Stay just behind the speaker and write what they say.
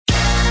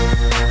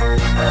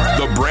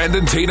The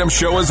Brandon Tatum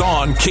Show is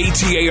on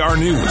KTAR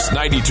News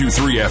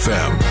 92.3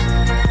 FM.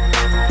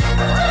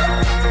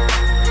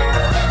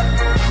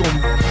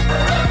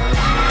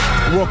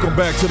 Welcome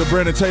back to the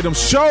Brandon Tatum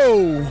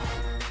Show.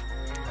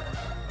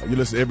 You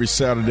listen every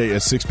Saturday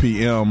at 6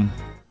 p.m.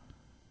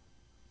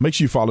 Make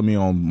sure you follow me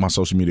on my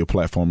social media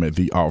platform at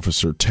The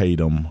Officer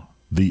Tatum.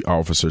 The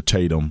Officer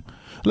Tatum.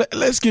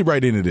 Let's get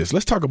right into this.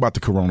 Let's talk about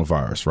the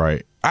coronavirus,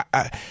 right?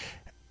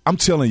 I'm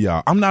telling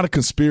y'all, I'm not a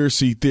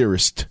conspiracy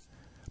theorist,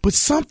 but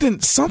something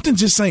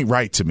just ain't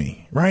right to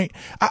me, right?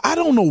 I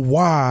don't know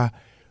why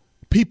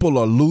people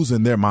are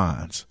losing their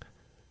minds.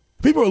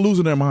 People are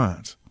losing their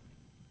minds.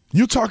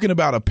 You're talking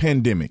about a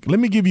pandemic. Let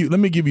me give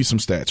you some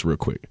stats real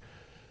quick.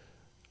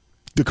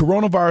 The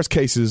coronavirus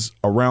cases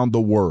around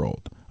the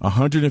world,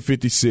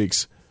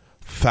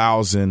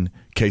 156,000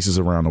 cases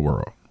around the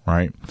world,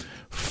 right?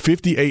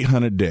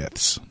 5,800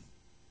 deaths.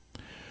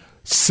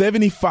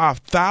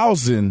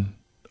 75,000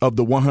 of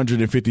the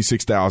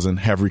 156,000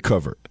 have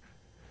recovered.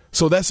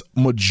 So that's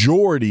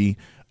majority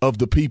of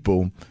the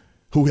people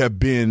who have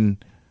been,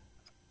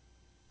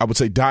 I would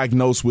say,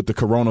 diagnosed with the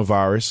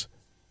coronavirus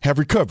have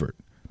recovered.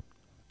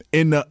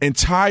 In the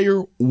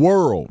entire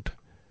world,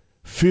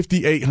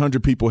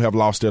 5,800 people have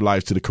lost their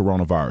lives to the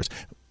coronavirus,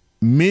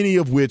 many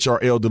of which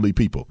are elderly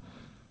people.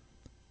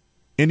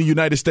 In the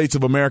United States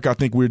of America, I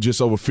think we're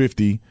just over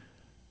 50.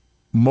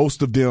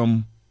 Most of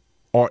them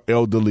are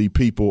elderly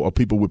people or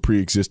people with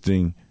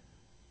pre-existing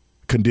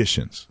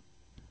conditions.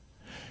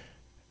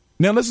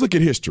 Now, let's look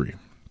at history.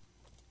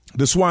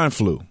 The swine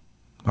flu.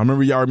 Y'all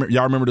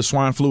remember the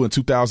swine flu in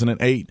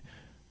 2008,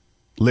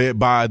 led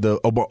by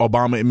the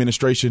Obama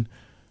administration?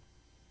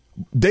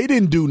 They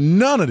didn't do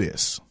none of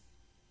this.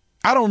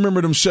 I don't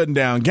remember them shutting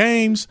down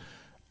games.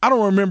 I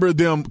don't remember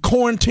them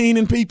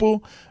quarantining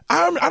people.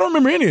 I don't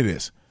remember any of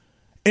this.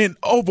 And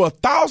over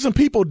 1,000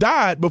 people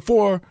died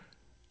before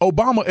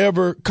Obama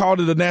ever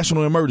called it a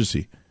national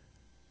emergency.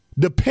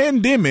 The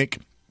pandemic,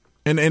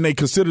 and they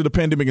considered the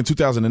pandemic in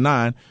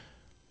 2009,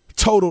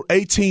 totaled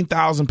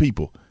 18,000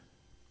 people.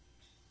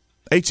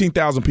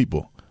 18,000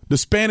 people. The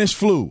Spanish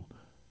flu,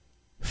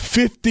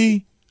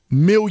 50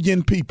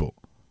 million people.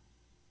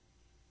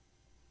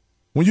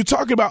 When you're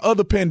talking about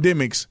other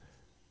pandemics,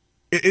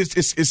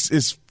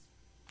 it's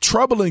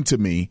troubling to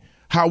me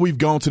how we've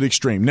gone to the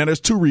extreme. Now,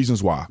 there's two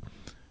reasons why.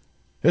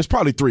 There's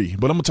probably three,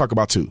 but I'm going to talk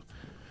about two.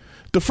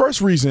 The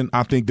first reason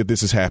I think that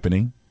this is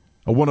happening,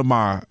 one of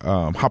my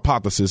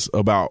hypotheses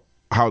about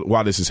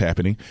why this is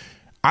happening,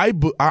 I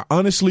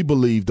honestly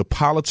believe the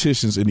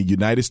politicians in the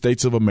United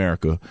States of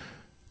America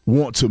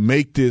want to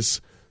make this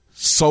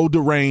so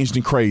deranged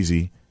and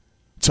crazy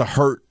to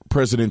hurt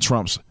President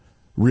Trump's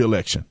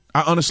reelection.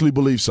 I honestly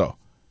believe so.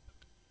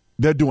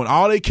 They're doing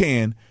all they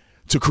can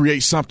to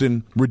create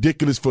something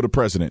ridiculous for the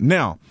president.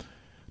 Now,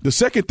 the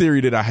second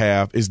theory that I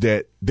have is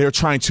that they're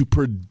trying to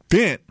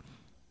prevent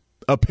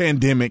a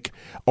pandemic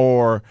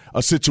or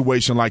a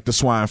situation like the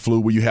swine flu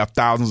where you have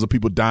thousands of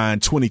people dying,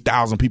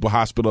 20,000 people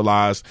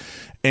hospitalized,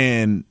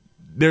 and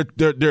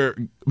they're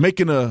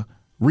making a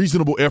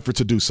reasonable effort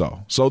to do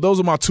so. So those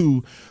are my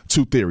two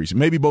theories.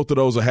 Maybe both of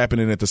those are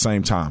happening at the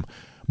same time.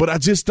 But I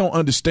just don't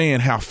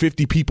understand how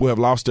 50 people have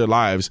lost their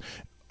lives.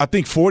 I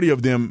think 40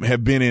 of them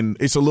have been in,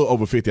 it's a little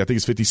over 50. I think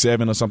it's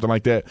 57 or something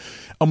like that.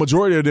 A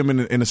majority of them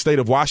in the state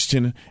of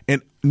Washington,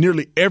 and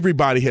nearly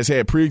everybody has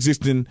had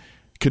pre-existing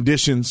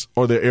conditions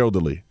or they're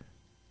elderly.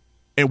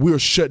 And we're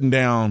shutting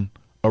down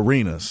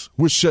arenas.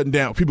 We're shutting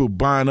down people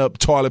buying up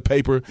toilet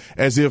paper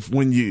as if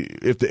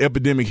if the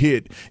epidemic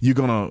hit, you're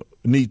going to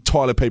need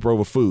toilet paper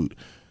over food.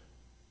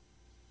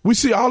 We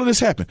see all of this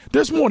happen.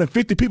 There's more than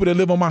 50 people that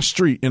live on my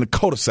street in a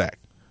cul-de-sac.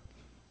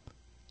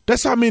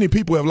 That's how many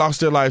people have lost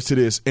their lives to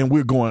this, and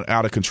we're going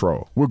out of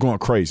control. We're going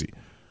crazy.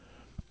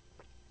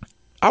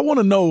 I want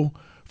to know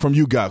from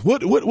you guys, what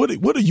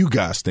do you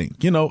guys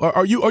think? You know,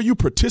 are you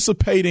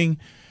participating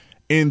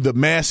in the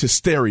mass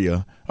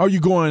hysteria? Are you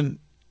going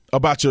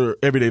about your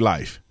everyday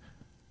life?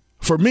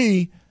 For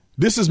me,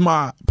 this is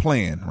my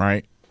plan,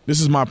 right? This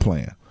is my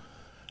plan.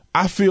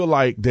 I feel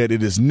like that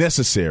it is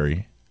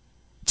necessary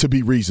to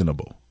be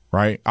reasonable.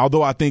 Right.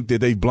 Although I think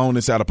that they've blown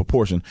this out of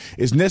proportion,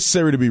 it's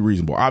necessary to be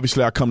reasonable.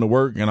 Obviously, I come to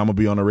work and I'm going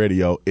to be on the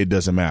radio. It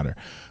doesn't matter.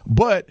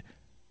 But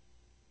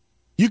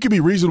you can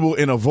be reasonable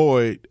and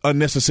avoid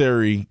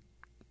unnecessary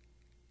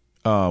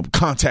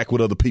contact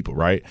with other people.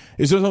 Right.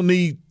 There's no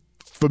need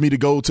for me to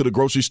go to the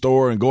grocery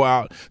store and go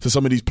out to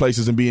some of these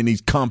places and be in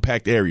these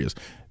compact areas.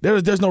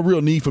 There's no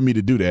real need for me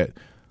to do that.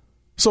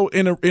 So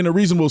in a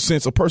reasonable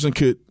sense, a person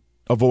could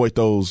avoid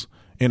those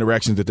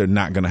interactions that they're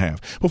not going to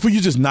have. But for you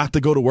just not to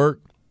go to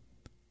work,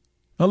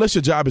 unless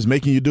your job is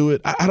making you do it,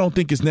 I don't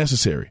think it's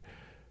necessary.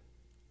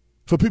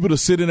 For people to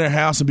sit in their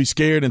house and be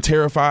scared and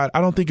terrified,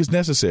 I don't think it's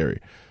necessary.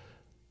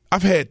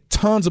 I've had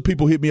tons of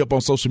people hit me up on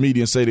social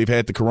media and say they've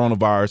had the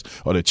coronavirus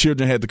or their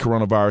children had the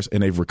coronavirus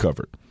and they've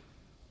recovered.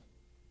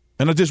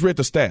 And I just read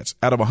the stats.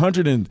 Out of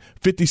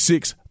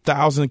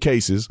 156,000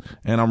 cases,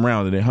 and I'm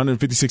rounding it,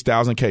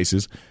 156,000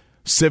 cases,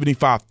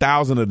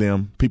 75,000 of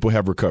them people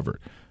have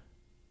recovered.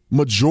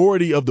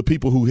 Majority of the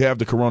people who have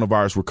the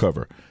coronavirus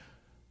recover.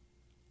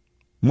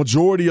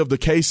 majority of the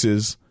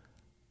cases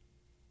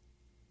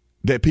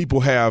that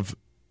people have,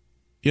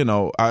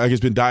 I guess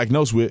been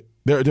diagnosed with,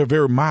 they're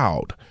very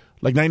mild.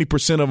 Like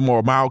 90% of them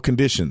are mild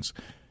conditions.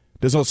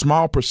 There's a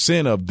small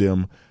percent of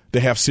them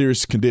that have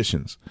serious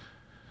conditions.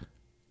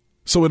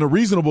 So in a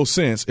reasonable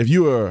sense, if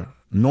you're a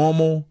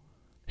normal,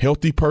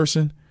 healthy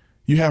person,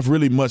 you have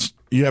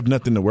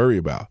nothing to worry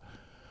about.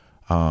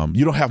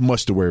 You don't have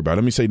much to worry about.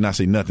 Let me not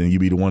say nothing. You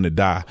be the one to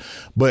die.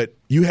 But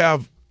you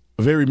have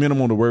very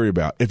minimal to worry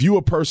about. If you're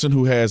a person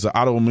who has an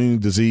autoimmune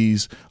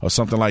disease or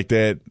something like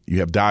that, you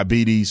have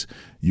diabetes,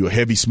 you're a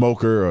heavy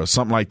smoker or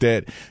something like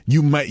that,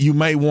 you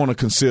may want to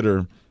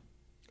consider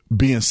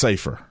being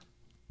safer.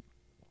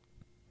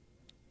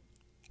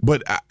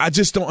 But I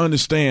just don't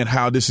understand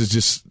how this is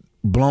just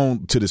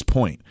blown to this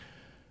point.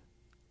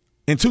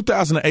 In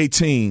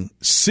 2018,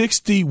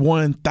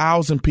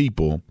 61,000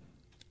 people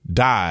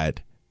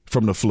died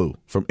from the flu,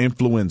 from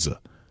influenza.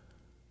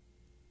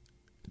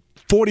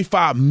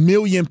 45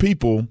 million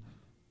people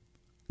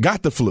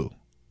got the flu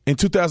in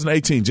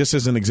 2018, just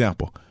as an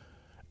example.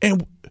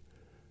 And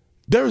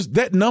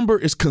that number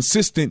is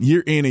consistent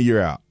year in and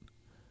year out.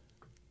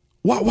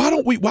 Why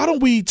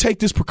don't we take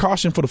this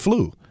precaution for the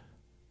flu?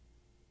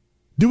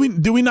 Do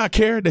we not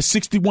care that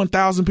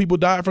 61,000 people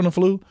died from the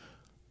flu?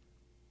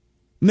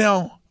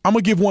 Now, I'm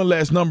going to give one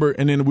last number,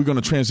 and then we're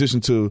going to transition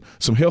to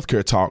some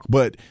healthcare talk.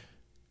 But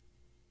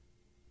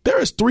there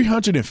is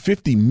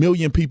 350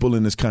 million people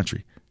in this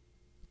country.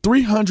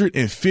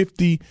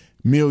 350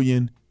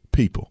 million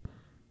people.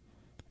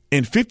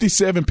 And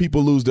 57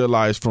 people lose their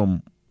lives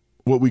from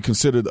what we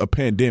consider a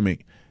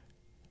pandemic.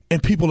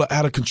 And people are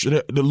out of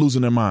control. They're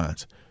losing their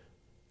minds.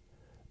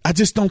 I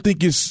just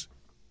think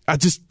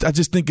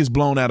it's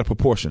blown out of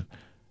proportion.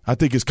 I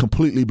think it's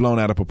completely blown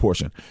out of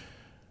proportion.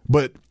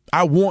 But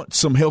I want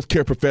some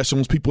healthcare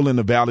professionals, people in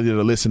the Valley that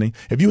are listening.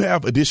 If you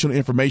have additional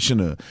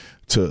information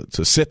to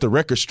set the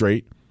record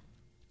straight,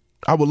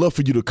 I would love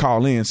for you to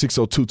call in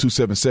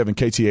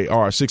 602-277-KTAR,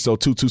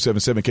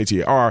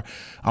 602-277-KTAR.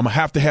 I'm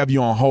going to have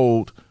you on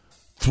hold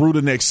through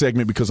the next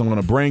segment because I'm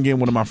going to bring in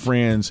one of my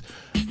friends,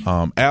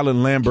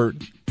 Alan Lambert.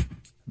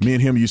 Me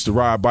and him used to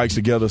ride bikes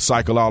together,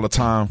 cycle all the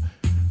time.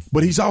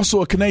 But he's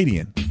also a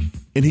Canadian,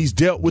 and he's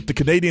dealt with the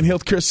Canadian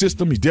healthcare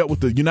system. He's dealt with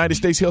the United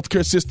States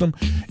healthcare system.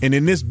 And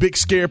in this big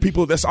scare,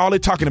 people, that's all they're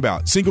talking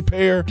about. Single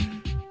payer.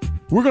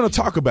 We're going to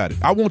talk about it.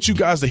 I want you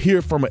guys to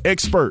hear from an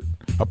expert,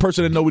 a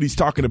person that knows what he's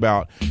talking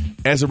about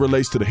as it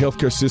relates to the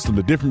healthcare system,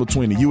 the difference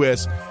between the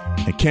U.S.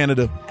 and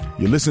Canada.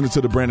 You're listening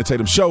to the Brandon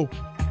Tatum Show.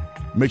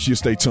 Make sure you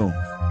stay tuned.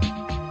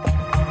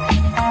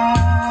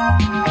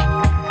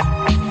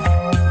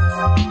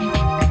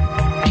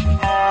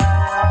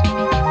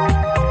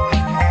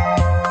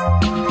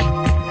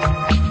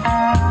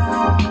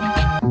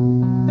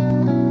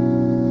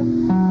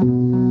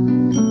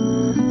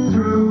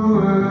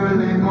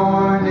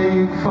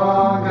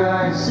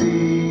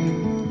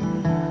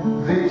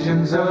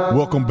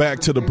 Welcome back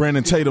to the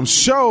Brandon Tatum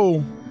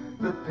Show.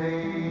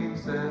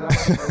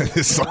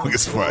 This song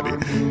is funny.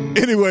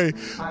 Anyway,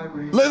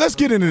 let's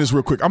get into this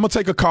real quick. I'm going to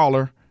take a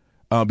caller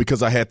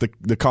because I had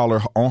the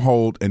caller on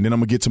hold, and then I'm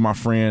going to get to my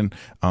friend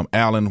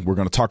Alan. We're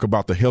going to talk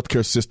about the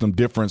healthcare system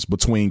difference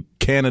between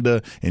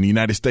Canada and the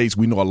United States.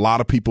 We know a lot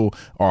of people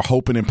are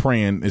hoping and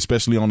praying,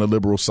 especially on the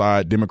liberal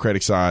side,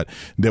 Democratic side,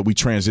 that we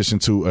transition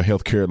to a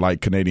healthcare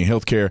like Canadian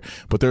healthcare.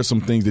 But there's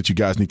some things that you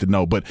guys need to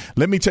know. But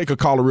let me take a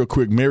caller real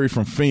quick. Mary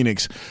from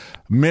Phoenix.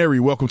 Mary,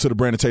 welcome to the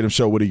Brandon Tatum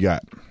Show. What do you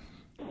got?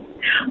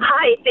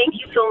 Hi, thank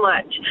you so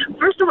much.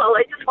 First of all,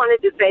 I just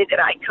wanted to say that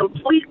I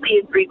completely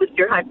agree with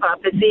your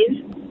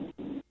hypotheses.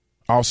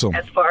 Awesome.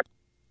 As far as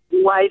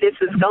why this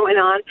is going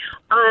on.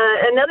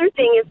 Another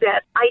thing is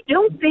that I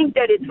don't think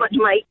that it's much.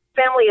 My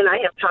family and I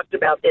have talked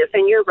about this,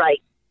 and you're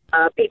right.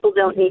 People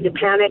don't need to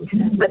panic,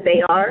 but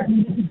they are.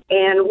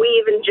 And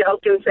we even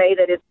joke and say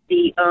that it's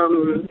the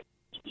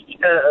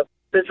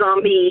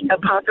zombie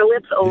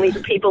apocalypse, only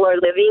the people are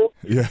living.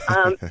 Yeah.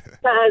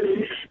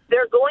 Because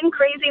they're going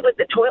crazy with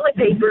the toilet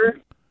paper.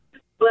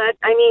 But,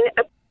 I mean,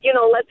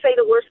 let's say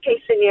the worst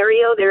case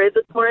scenario, there is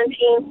a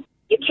quarantine.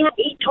 You can't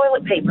eat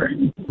toilet paper.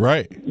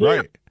 Right.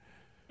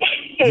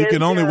 You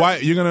can only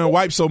wipe. You're going to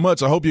wipe so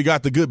much. I hope you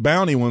got the good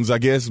bounty ones, I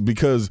guess,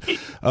 because you're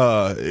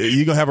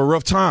going to have a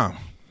rough time.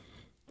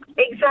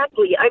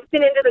 Exactly. I've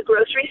been into the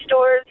grocery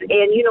stores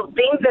and,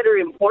 things that are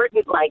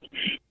important, like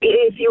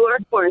if you are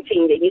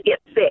quarantined and you get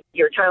sick,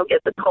 your child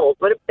gets a cold,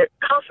 what if the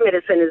cough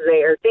medicine is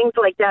there, things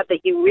like that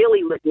you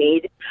really would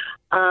need.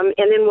 And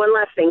then one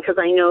last thing, because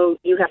I know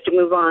you have to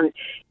move on,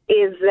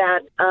 is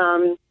that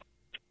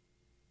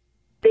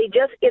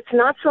it's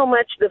not so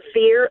much the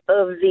fear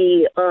of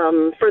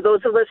for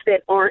those of us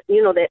that aren't,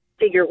 that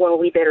figure, well,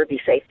 we better be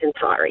safe than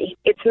sorry.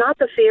 It's not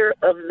the fear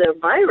of the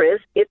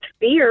virus, it's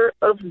fear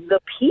of the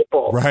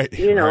people. Right.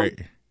 Right.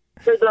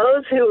 For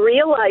those who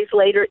realize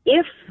later,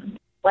 if,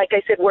 like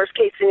I said, worst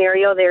case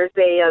scenario, there's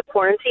a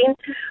quarantine,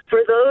 for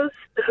those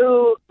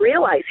who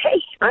realize,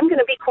 hey, I'm going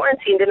to be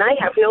quarantined and I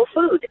have no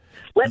food.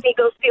 Let me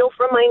go steal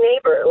from my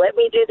neighbor. Let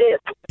me do this.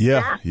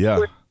 Yeah. That's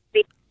where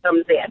fear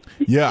comes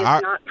in. Yeah.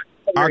 It's not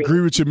I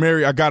agree with you,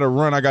 Mary. I got to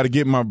run. I got to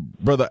get my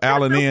brother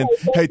Alan in.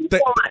 Hey,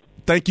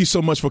 thank you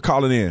so much for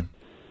calling in.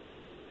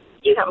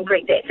 You have a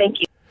great day. Thank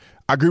you.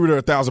 I agree with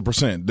her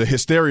 1,000%. The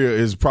hysteria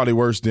is probably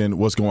worse than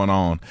what's going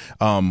on.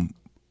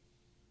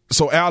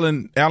 So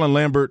Alan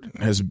Lambert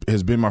has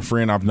been my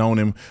friend. I've known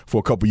him for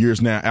a couple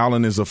years now.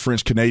 Alan is a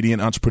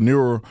French-Canadian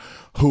entrepreneur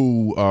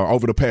who,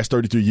 over the past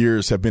 33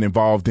 years, have been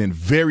involved in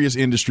various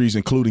industries,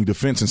 including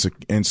defense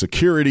and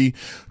security,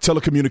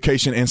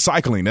 telecommunication, and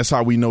cycling. That's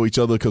how we know each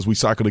other, because we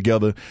cycle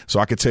together. So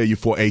I can tell you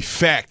for a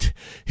fact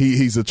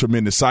he's a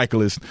tremendous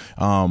cyclist.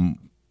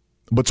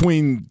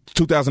 Between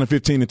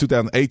 2015 and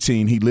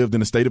 2018, he lived in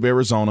the state of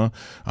Arizona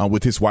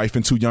with his wife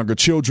and 2 younger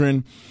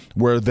children,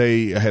 where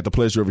they had the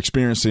pleasure of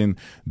experiencing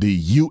the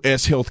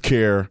U.S.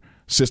 healthcare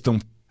system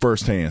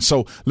firsthand.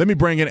 So let me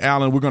bring in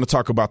Alan. We're going to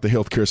talk about the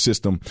healthcare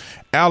system.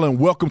 Alan,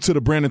 welcome to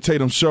the Brandon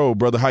Tatum Show,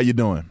 brother. How you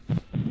doing?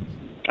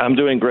 I'm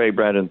doing great,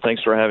 Brandon.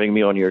 Thanks for having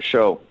me on your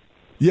show.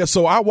 Yeah,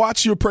 so I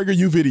watched your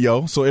PragerU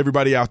video. So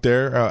everybody out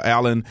there,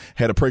 Alan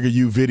had a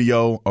PragerU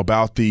video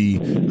about the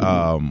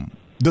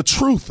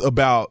truth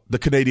about the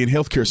Canadian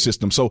healthcare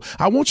system. So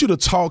I want you to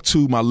talk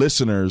to my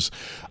listeners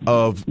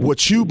of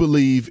what you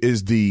believe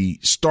is the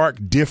stark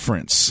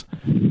difference,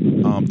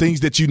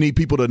 things that you need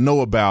people to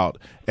know about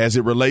as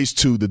it relates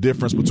to the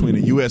difference between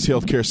the U.S.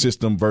 healthcare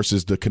system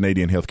versus the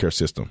Canadian healthcare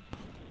system.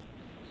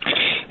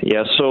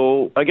 Yeah,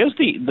 so I guess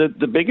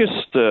the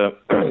biggest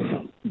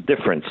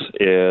difference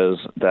is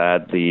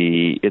that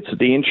it's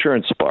the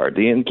insurance part.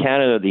 In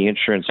Canada, the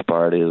insurance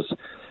part is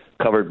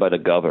covered by the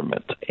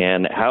government.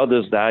 And how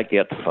does that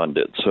get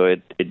funded? So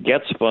it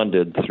gets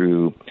funded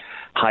through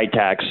high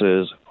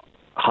taxes,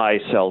 high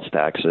sales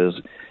taxes.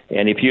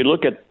 And if you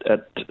look at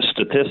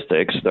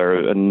statistics, there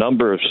are a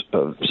number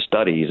of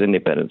studies,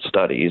 independent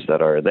studies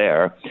that are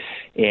there,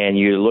 and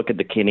you look at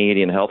the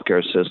Canadian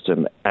healthcare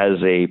system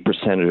as a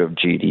percentage of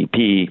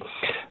GDP.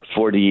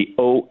 For the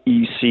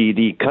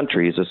OECD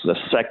countries, it's the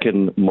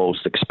second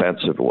most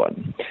expensive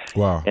one.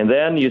 Wow. And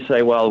then you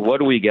say, well, what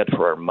do we get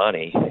for our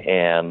money?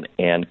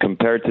 And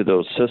compared to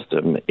those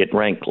systems, it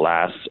ranked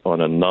last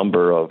on a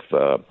number of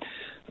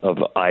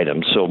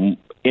items. So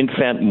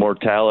infant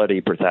mortality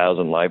per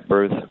 1,000 live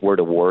births were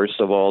the worst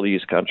of all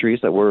these countries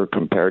that we're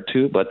compared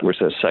to, but we're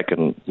the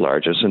second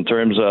largest. In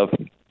terms of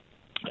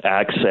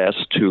access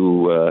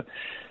to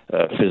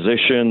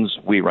physicians,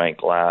 we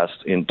rank last.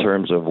 In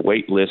terms of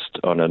wait list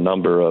on a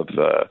number of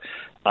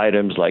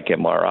items like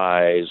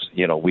MRIs,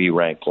 we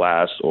rank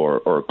last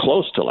or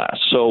close to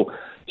last. So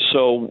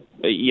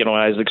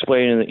as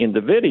explained in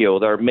the video,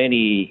 there are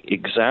many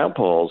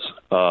examples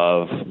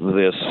of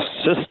this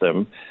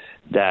system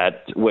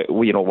that,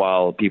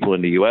 while people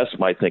in the U.S.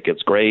 might think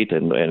it's great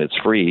and it's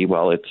free,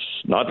 well, it's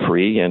not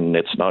free and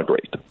it's not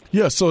great.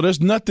 Yeah, so there's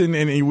nothing,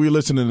 and we're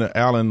listening to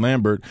Alan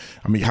Lambert.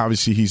 I mean,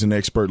 obviously he's an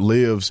expert,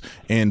 lives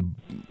in,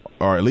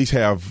 or at least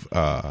have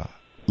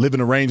living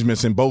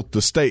arrangements in both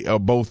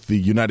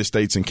the United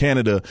States and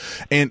Canada.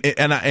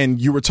 And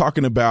you were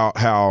talking about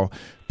how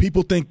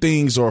people think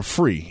things are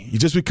free.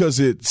 Just because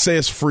it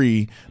says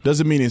free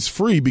doesn't mean it's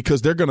free,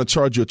 because they're going to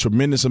charge you a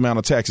tremendous amount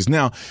of taxes.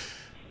 Now,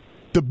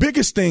 the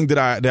biggest thing that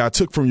I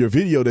took from your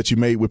video that you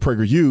made with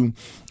PragerU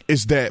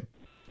is that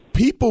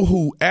people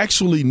who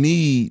actually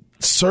need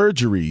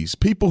surgeries,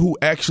 people who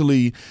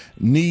actually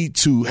need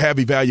to have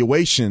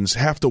evaluations,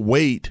 have to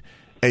wait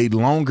a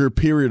longer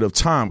period of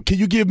time. Can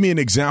you give me an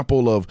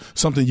example of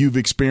something you've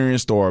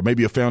experienced, or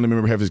maybe a family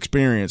member has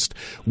experienced,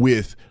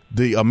 with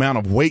the amount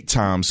of wait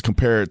times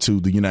compared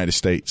to the United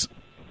States?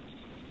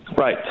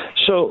 Right.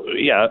 So,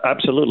 yeah,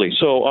 absolutely.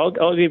 So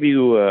I'll give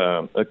you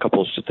a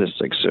couple of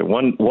statistics.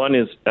 One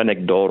is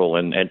anecdotal,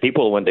 and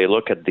people, when they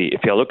look at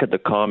if you look at the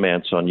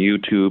comments on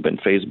YouTube and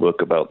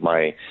Facebook about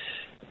my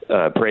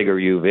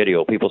PragerU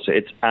video, people say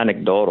it's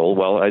anecdotal.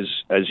 Well,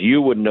 as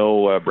you would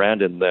know,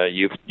 Brandon,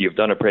 you've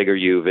done a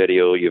PragerU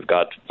video. You've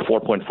got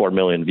 4.4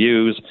 million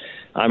views.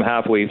 I'm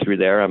halfway through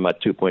there. I'm at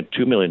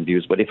 2.2 million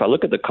views. But if I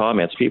look at the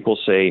comments, people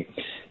say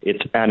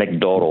it's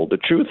anecdotal. The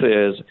truth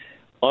is,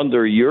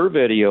 under your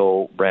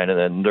video, Brandon,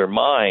 and under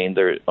mine,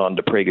 on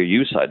the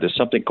PragerU side, there's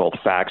something called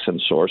facts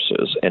and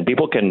sources. And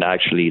people can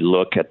actually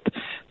look at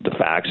the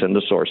facts and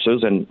the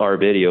sources, and our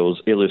videos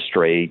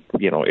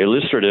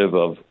illustrative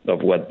of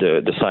what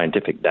the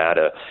scientific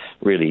data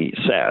really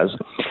says.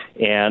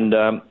 And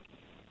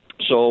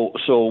so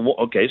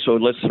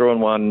let's throw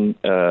in one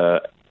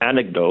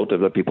anecdote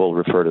that people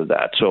refer to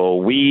that. So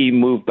we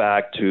moved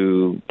back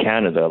to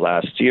Canada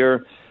last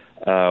year.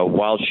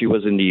 While she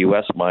was in the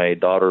U.S., my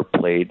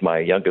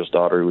youngest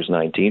daughter, who was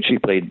 19, she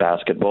played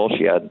basketball.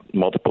 She had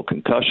multiple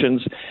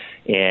concussions,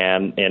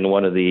 and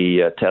one of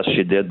the tests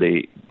she did,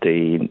 they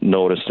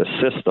noticed a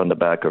cyst on the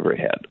back of her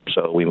head.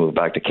 So we moved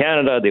back to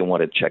Canada. They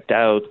wanted it checked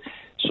out.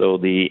 So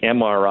the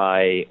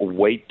MRI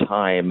wait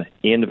time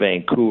in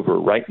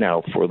Vancouver right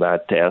now for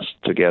that test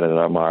to get an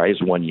MRI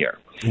is 1 year.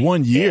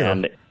 1 year?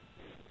 And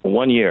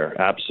 1 year,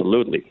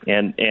 absolutely.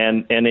 And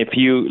if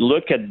you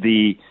look at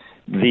the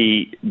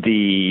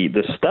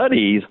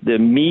studies, the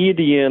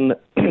median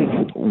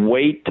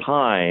wait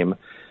time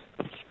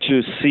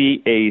to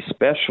see a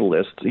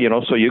specialist.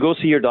 So you go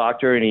see your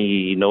doctor, and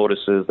he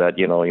notices that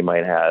you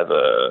might have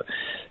a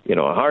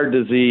heart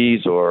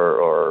disease,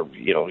 or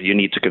you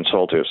need to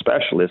consult a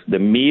specialist. The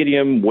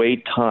median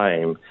wait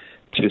time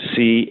to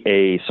see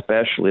a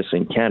specialist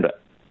in Canada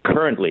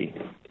currently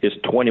is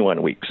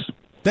 21 weeks.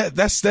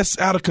 That's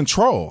out of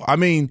control. I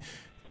mean,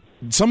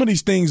 some of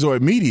these things are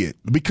immediate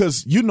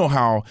because you know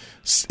how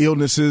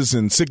illnesses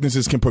and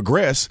sicknesses can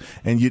progress,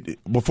 and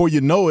before you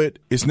know it,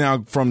 it's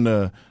now from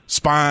the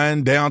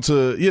spine down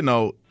to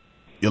your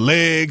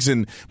legs,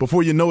 and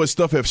before you know it,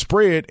 stuff have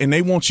spread, and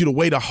they want you to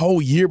wait a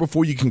whole year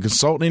before you can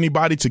consult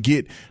anybody to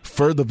get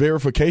further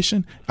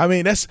verification. I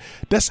mean, that's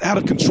out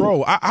of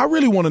control. I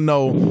really want to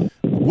know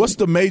what's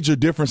the major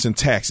difference in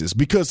taxes,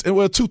 because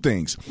two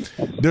things: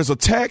 there's a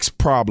tax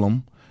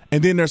problem,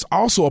 and then there's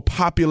also a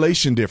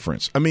population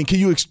difference. I mean, can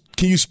you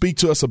speak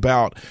to us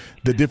about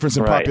the difference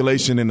in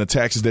population and the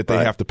taxes that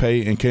they have to pay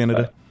in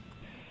Canada?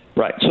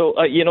 Right. So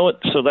you know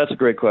what? So that's a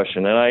great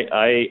question, and I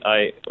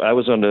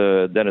was on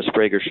the Dennis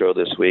Prager show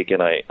this week,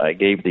 and I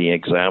gave the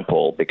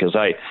example because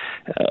as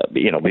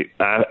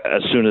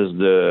soon as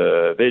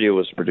the video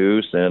was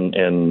produced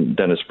and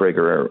Dennis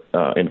Prager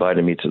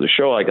invited me to the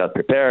show, I got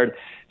prepared.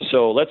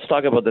 So let's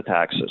talk about the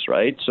taxes,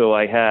 right? So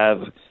I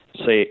have,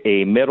 say,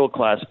 a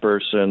middle-class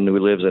person who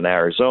lives in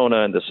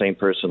Arizona, and the same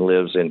person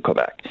lives in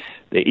Quebec.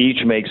 They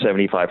each make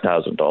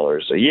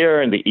 $75,000 a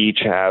year, and they each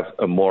have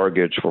a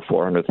mortgage for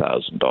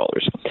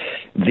 $400,000.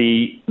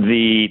 The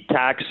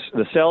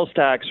sales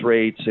tax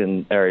rates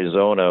in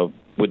Arizona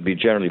would be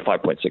generally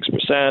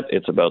 5.6%.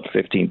 It's about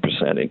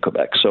 15% in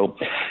Quebec. So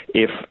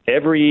if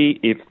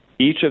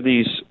each of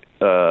these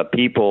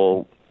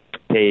people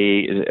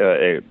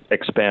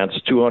expense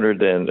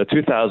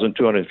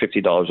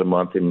 $2,250 a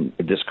month in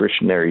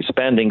discretionary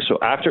spending. So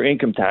after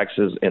income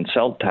taxes and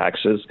sales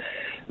taxes,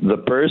 the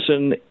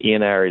person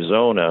in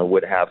Arizona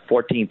would have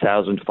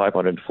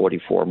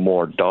 $14,544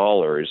 more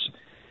dollars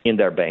in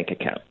their bank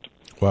account.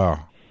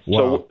 Wow.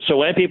 So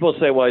when people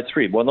say, well, it's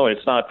free, well, no,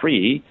 it's not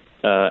free.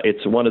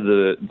 It's one of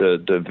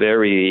the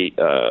very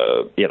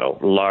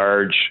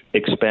large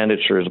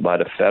expenditures by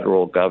the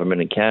federal government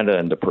in Canada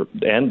and the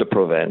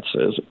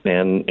provinces,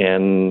 and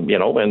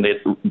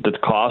the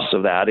cost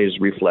of that is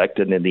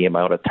reflected in the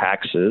amount of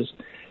taxes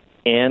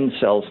and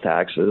sales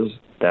taxes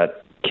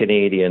that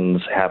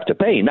Canadians have to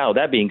pay. Now,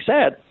 that being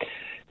said,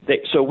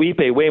 so we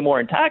pay way more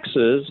in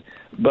taxes,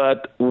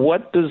 but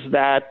what does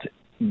that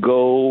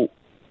go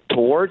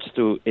towards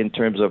in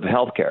terms of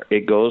healthcare?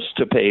 It goes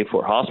to pay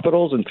for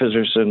hospitals and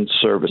physician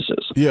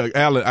services. Yeah,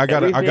 Alan, I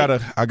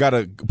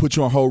gotta put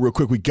you on hold real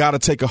quick. We gotta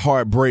take a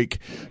hard break.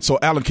 So,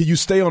 Alan, can you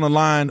stay on the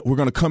line? We're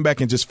gonna come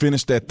back and just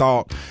finish that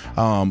thought.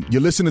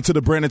 You're listening to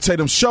the Brandon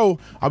Tatum Show.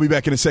 I'll be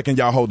back in a second.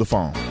 Y'all hold the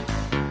phone.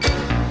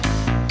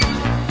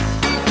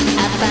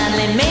 I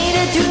finally made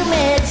it to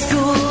med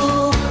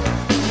school.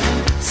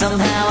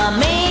 Somehow I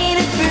made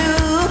it through.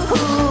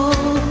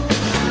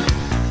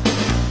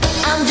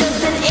 I'm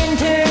just an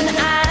intern.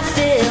 I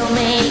still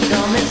make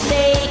a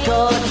mistake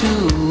or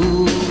two.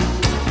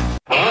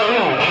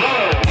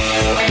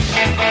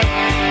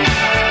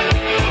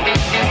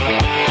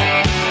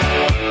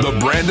 The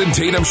Brandon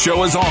Tatum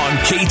Show is on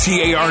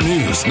KTAR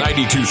News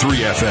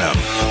 92.3 FM.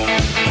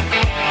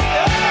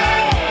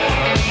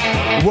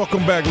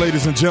 Welcome back,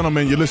 ladies and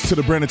gentlemen. You listen to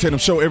the Brandon Tatum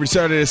Show every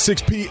Saturday at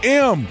 6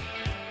 p.m.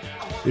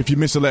 If you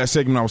missed the last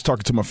segment, I was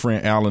talking to my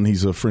friend Alan.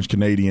 He's a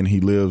French-Canadian. He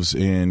lives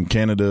in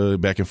Canada,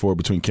 back and forth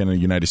between Canada and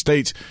the United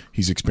States.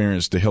 He's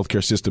experienced the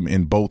healthcare system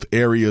in both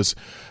areas,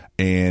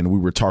 and we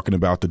were talking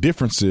about the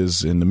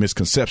differences and the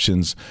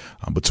misconceptions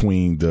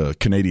between the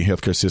Canadian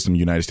healthcare system and the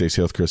United States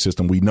healthcare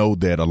system. We know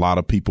that a lot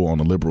of people on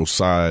the liberal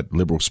side,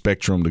 liberal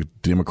spectrum, the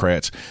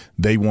Democrats,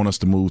 they want us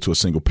to move to a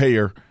single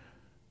payer.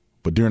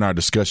 But during our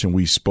discussion,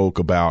 we spoke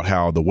about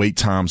how the wait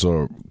times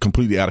are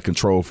completely out of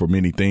control for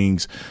many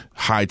things,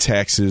 high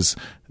taxes,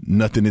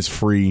 nothing is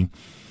free.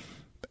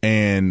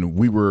 And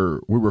we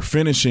were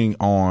finishing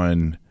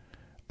on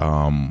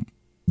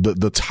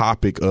the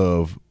topic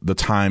of the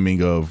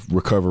timing of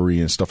recovery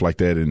and stuff like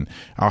that. And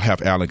I'll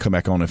have Alan come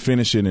back on and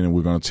finish it, and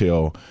we're going to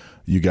tell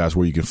you guys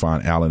where you can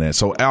find Alan at.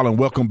 So, Alan,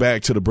 welcome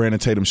back to the Brandon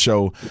Tatum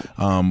Show.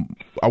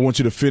 I want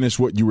you to finish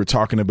what you were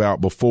talking about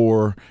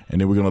before,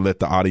 and then we're going to let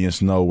the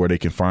audience know where they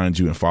can find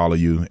you and follow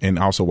you, and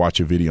also watch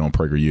your video on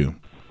PragerU.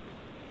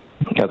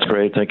 That's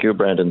great. Thank you,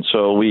 Brandon.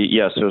 So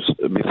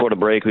before the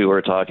break, we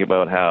were talking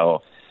about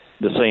how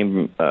the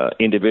same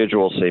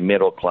individual, say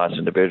middle-class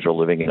individual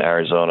living in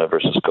Arizona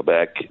versus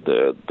Quebec,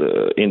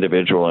 the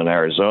individual in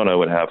Arizona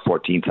would have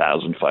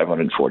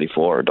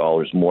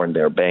 $14,544 more in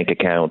their bank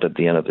account at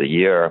the end of the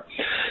year,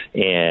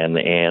 and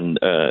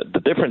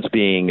the difference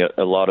being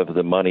a lot of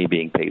the money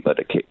being paid by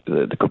the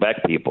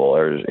Quebec people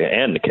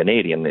and the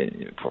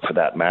Canadian, for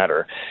that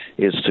matter,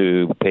 is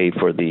to pay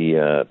for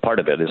the part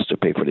of it is to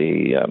pay for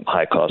the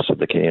high cost of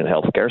the Canadian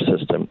healthcare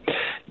system.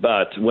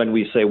 But when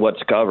we say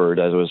what's covered,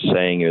 as I was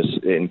saying, is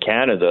in Canada,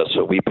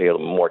 so we pay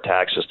more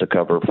taxes to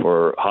cover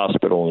for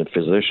hospital and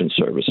physician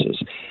services.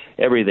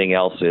 Everything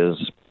else is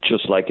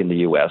just like in the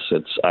U.S.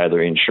 It's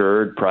either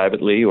insured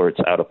privately or it's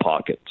out of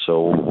pocket.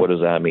 So what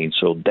does that mean?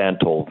 So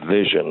dental,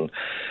 vision,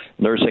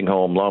 nursing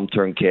home,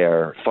 long-term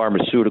care,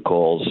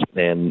 pharmaceuticals,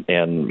 and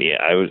yeah,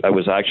 I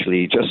was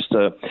actually just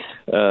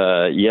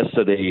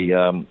yesterday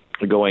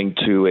going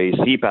to a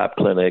CPAP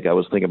clinic. I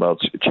was thinking about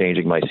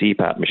changing my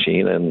CPAP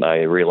machine, and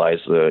I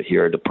realized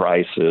here the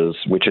prices,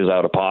 which is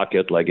out of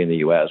pocket, like in the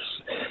U.S.,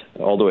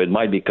 although it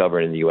might be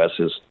covered in the U.S.,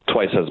 is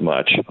twice as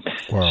much.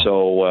 Wow.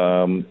 So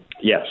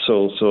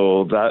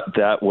so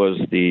that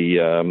was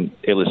the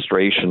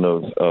illustration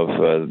of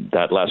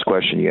that last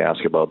question you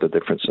asked about the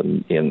difference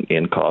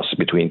in costs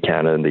between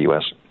Canada and the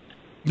U.S.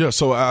 Yeah,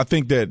 so I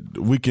think that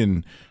we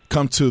can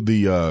come to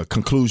the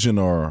conclusion,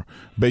 or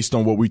based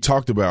on what we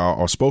talked about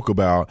or spoke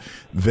about,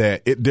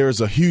 that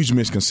there's a huge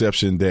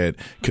misconception that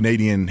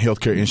Canadian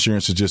healthcare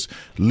insurance is just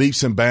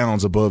leaps and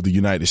bounds above the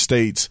United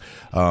States,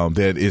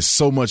 that is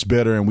so much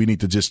better and we need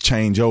to just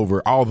change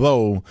over,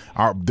 although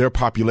their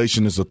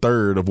population is a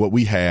third of what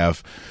we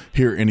have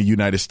here in the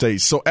United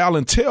States. So,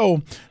 Alan,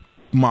 tell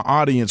my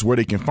audience where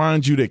they can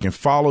find you, they can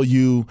follow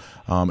you,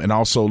 and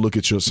also look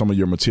at some of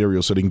your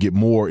material so they can get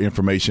more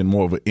information,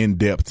 more of an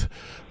in-depth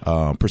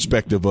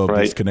perspective of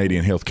this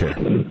Canadian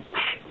healthcare.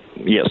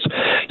 Yes.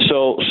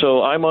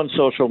 So I'm on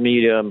social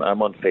media.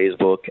 I'm on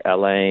Facebook,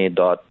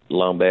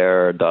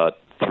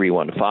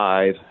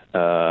 alain.lambert.315.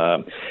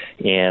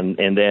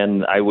 And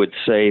then I would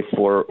say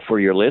for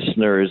your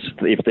listeners,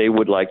 if they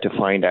would like to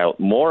find out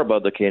more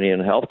about the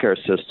Canadian healthcare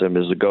system,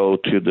 is to go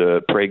to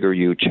the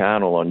PragerU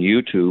channel on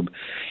YouTube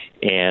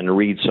and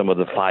read some of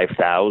the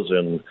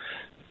 5,000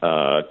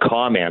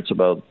 comments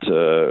about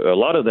a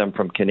lot of them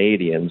from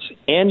Canadians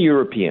and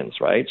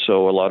Europeans, right?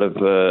 So a lot of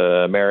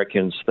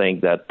Americans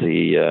think that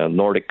the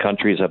Nordic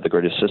countries have the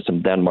greatest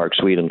system, Denmark,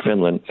 Sweden,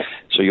 Finland.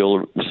 So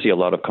you'll see a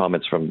lot of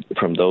comments from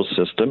those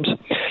systems,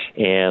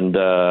 and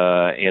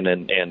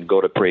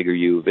go to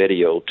PragerU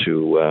video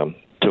to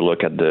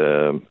look at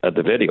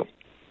the video.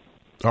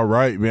 All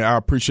right, man. I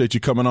appreciate you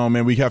coming on,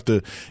 man. We have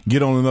to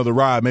get on another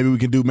ride. Maybe we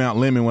can do Mount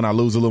Lemmon when I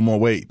lose a little more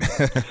weight.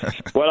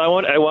 Well, I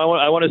want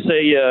to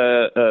say,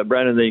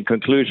 Brandon, in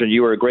conclusion,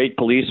 you were a great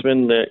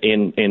policeman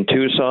in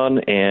Tucson,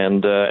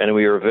 and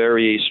we were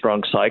very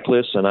strong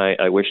cyclists. And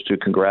I wish to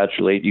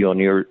congratulate you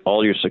on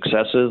all your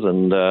successes.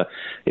 And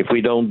if we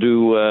don't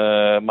do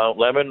Mount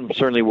Lemmon,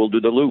 certainly we'll do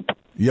the Loop.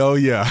 Yo,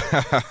 yeah.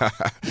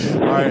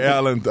 All right,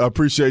 Alan. I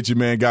appreciate you,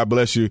 man. God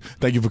bless you.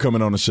 Thank you for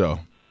coming on the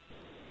show.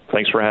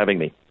 Thanks for having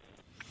me.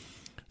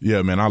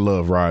 Yeah, man, I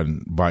love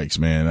riding bikes,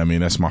 man. I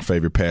mean, that's my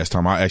favorite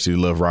pastime. I actually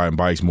love riding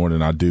bikes more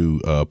than I do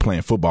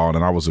playing football,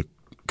 and I was a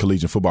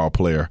collegiate football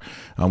player.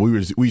 We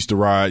used to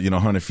ride,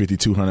 150,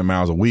 200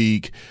 miles a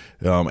week.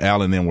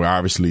 Al and them were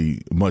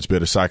obviously much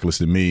better cyclists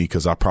than me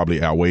because I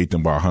probably outweighed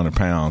them by 100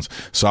 pounds.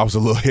 So I was a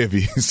little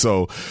heavy.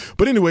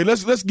 But anyway,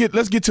 let's get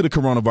to the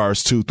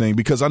coronavirus too thing,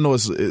 because I know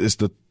it's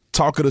the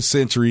talk of the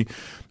century.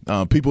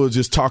 People are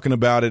just talking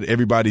about it.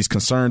 Everybody's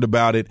concerned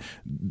about it.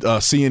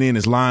 CNN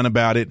is lying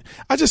about it.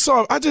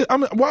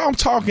 While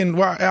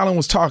Alan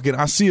was talking,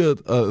 I see a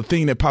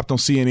thing that popped on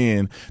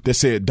CNN that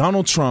said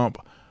Donald Trump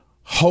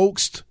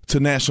hoaxed to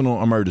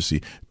national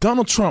emergency.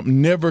 Donald Trump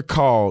never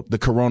called the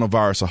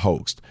coronavirus a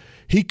hoax.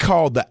 He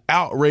called the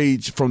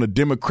outrage from the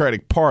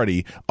Democratic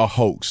Party a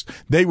hoax.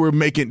 They were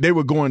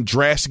going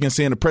drastic and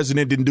saying the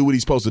president didn't do what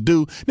he's supposed to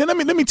do. Now let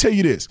me tell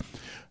you this.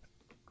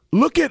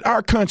 Look at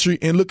our country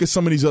and look at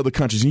some of these other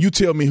countries, and you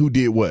tell me who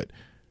did what.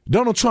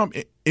 Donald Trump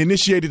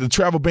initiated the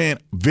travel ban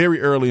very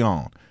early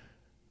on.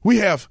 We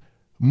have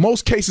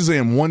most cases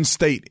in one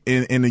state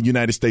in the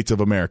United States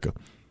of America,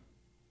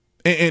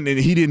 and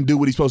he didn't do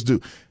what he's supposed to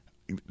do.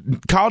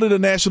 Called it a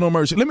national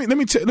emergency.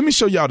 Let me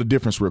show y'all the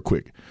difference real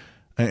quick.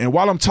 And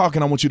while I'm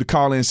talking, I want you to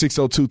call in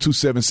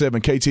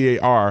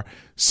 602-277-KTAR,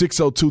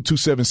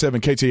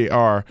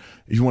 602-277-KTAR.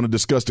 If you want to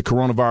discuss the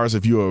coronavirus,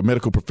 if you're a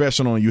medical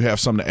professional and you have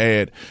something to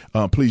add,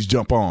 please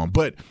jump on.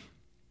 But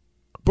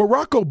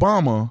Barack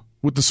Obama,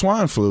 with the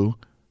swine flu,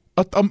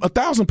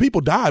 1,000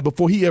 people died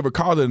before he ever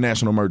called it a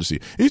national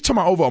emergency. He's talking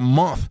about over a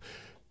month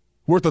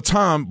worth of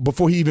time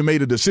before he even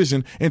made a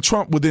decision. And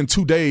Trump, within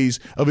 2 days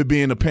of it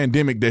being a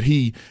pandemic, that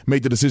he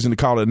made the decision to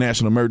call it a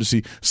national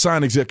emergency,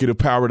 signed executive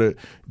power to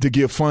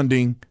give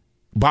funding,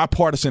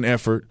 bipartisan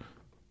effort.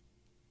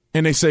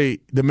 And they say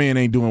the man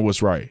ain't doing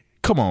what's right.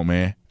 Come on,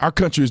 man. Our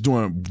country is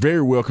doing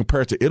very well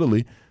compared to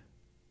Italy,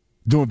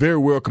 doing very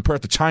well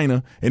compared to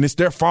China, and it's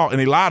their fault, and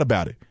they lied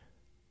about it.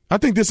 I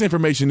think this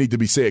information needs to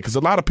be said because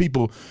a lot of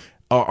people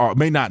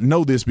may not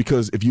know this,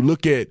 because if you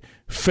look at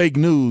fake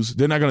news,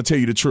 they're not going to tell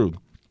you the truth.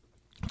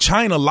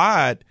 China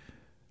lied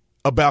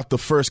about the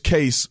first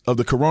case of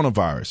the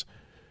coronavirus.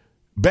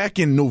 Back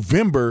in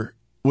November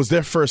was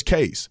their first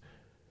case.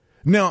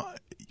 Now,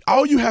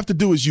 all you have to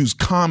do is use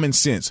common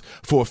sense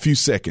for a few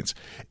seconds.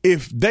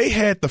 If they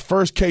had the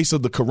first case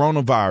of the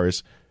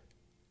coronavirus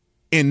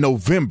in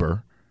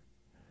November,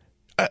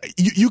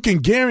 you can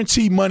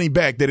guarantee money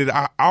back that it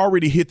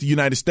already hit the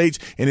United States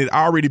and it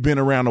already been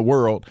around the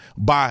world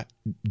by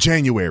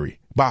January,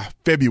 by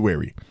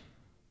February.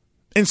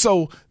 And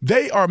so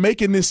they are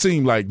making this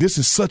seem like this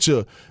is such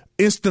a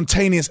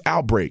instantaneous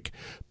outbreak.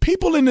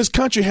 People in this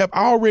country have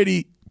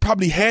already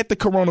probably had the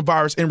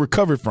coronavirus and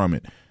recovered from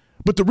it.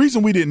 But the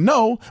reason we didn't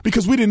know,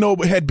 because we didn't know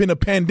it had been a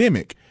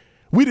pandemic.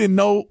 We didn't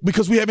know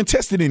because we haven't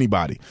tested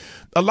anybody.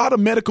 A lot of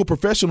medical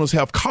professionals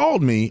have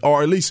called me,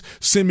 or at least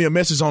send me a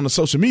message on the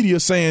social media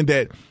saying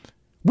that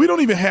we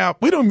haven't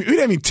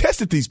even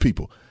tested these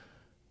people.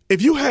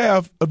 If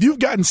you've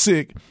gotten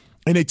sick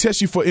and they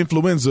test you for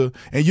influenza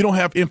and you don't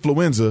have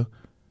influenza,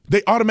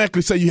 they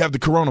automatically say you have the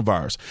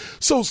coronavirus.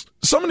 So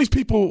some of these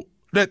people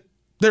that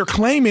they're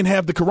claiming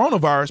have the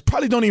coronavirus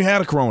probably don't even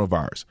have the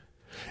coronavirus.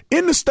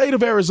 In the state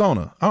of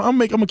Arizona, I'm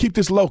going to keep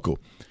this local.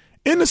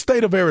 In the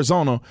state of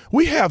Arizona,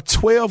 we have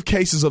 12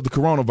 cases of the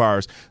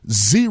coronavirus.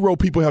 0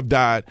 people have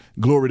died.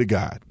 Glory to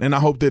God. And I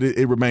hope that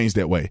it remains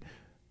that way.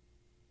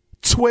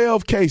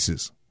 12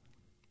 cases.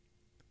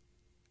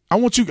 I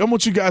want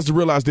you guys to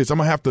realize this.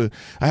 I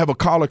have a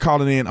caller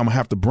calling in. I'm going to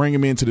have to bring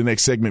him into the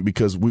next segment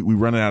because we're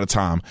running out of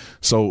time.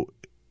 So,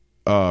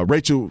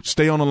 Rachel,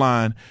 stay on the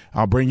line.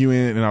 I'll bring you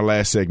in our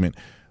last segment.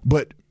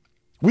 But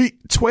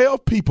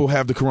 12 people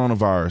have the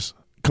coronavirus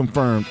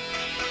confirmed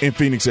in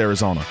Phoenix,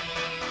 Arizona.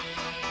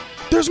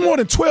 There's more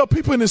than 12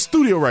 people in this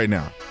studio right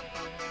now.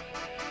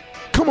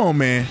 Come on,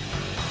 man.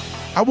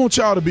 I want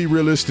y'all to be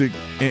realistic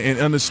and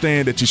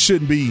understand that you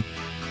shouldn't be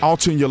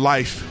altering your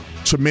life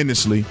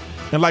tremendously.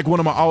 And like one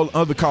of my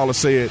other callers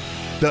said,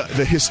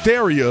 the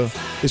hysteria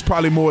is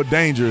probably more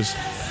dangerous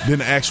than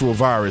the actual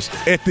virus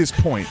at this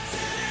point.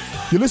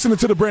 You're listening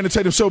to the Brandon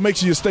Tatum Show. Make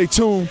sure you stay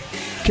tuned.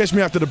 Catch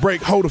me after the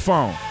break. Hold the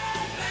phone.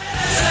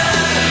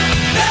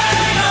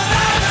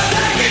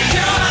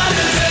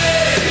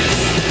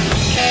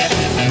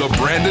 The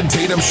Brandon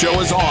Tatum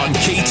Show is on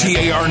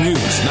KTAR News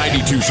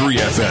 92.3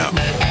 FM.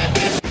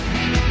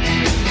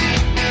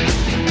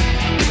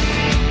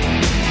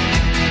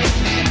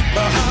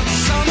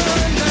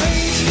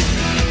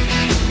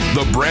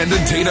 The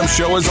Brandon Tatum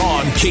Show is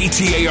on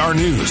KTAR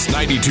News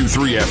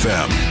 92.3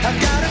 FM.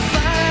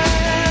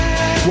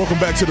 Welcome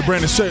back to the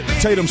Brandon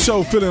Tatum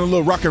Show. Feeling a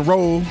little rock and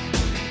roll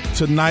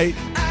tonight.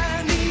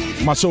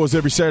 My show is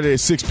every Saturday at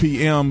 6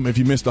 p.m. If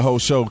you missed the whole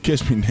show,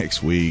 catch me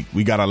next week.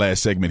 We got our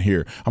last segment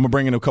here. I'm going to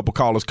bring in a couple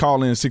callers.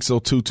 Call in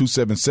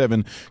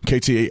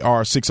 602-277-KTAR,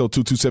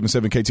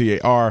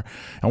 602-277-KTAR.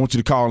 I want you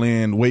to call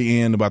in, weigh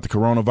in about the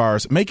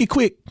coronavirus. Make it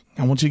quick.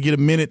 I want you to get a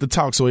minute to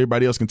talk so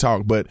everybody else can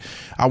talk, but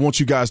I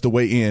want you guys to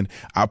weigh in.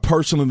 I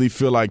personally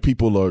feel like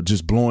people are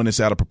just blowing this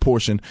out of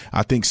proportion.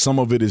 I think some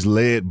of it is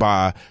led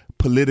by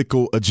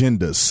political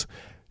agendas.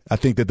 I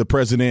think that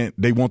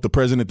they want the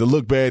president to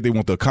look bad. They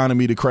want the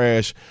economy to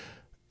crash.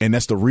 And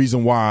that's the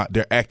reason why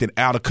they're acting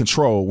out of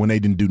control when they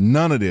didn't do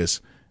none of this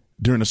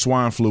during the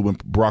swine flu when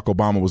Barack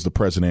Obama was the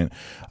president.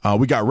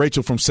 We got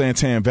Rachel from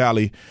Santan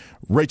Valley.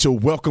 Rachel,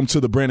 welcome to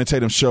the Brandon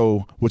Tatum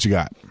Show. What you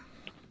got?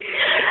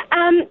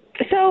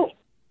 So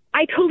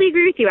I totally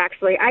agree with you,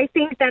 actually. I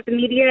think that the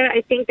media,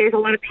 there's a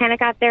lot of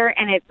panic out there,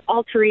 and it's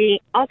altering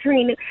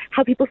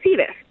how people see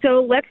this.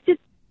 So let's just,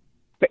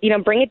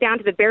 bring it down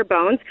to the bare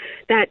bones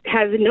that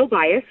has no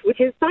bias, which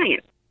is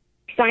science.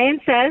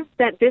 Science says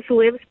that this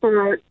lives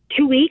for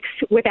 2 weeks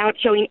without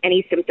showing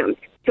any symptoms.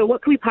 So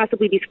what could we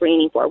possibly be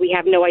screening for? We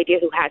have no idea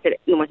who has it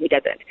and who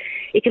doesn't.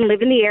 It can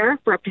live in the air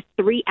for up to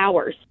 3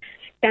 hours.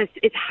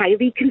 It's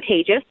highly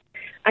contagious.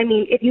 I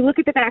mean, if you look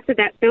at the fact that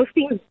those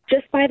things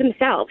just by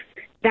themselves,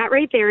 that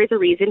right there is a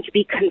reason to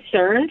be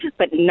concerned,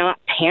 but not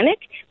panic,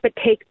 but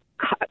take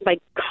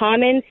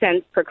common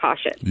sense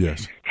precautions.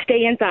 Yes.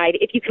 Stay inside.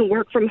 If you can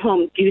work from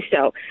home, do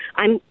so.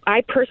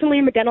 I personally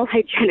am a dental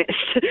hygienist.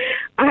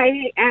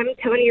 I am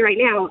telling you right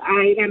now,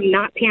 I am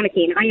not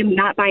panicking. I am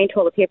not buying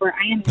toilet paper.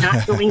 I am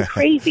not going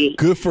crazy.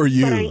 Good for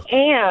you. But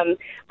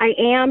I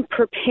am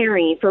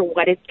preparing for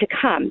what is to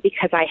come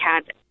because I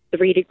had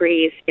 3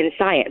 degrees in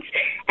science.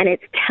 And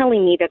it's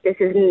telling me that this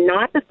is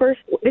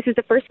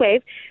the first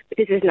wave, but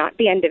this is not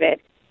the end of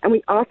it. And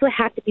we also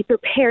have to be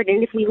prepared.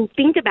 And if we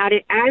think about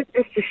it as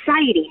a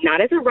society, not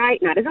as a right,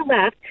 not as a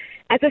left,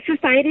 as a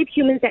society of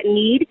humans that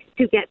need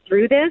to get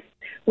through this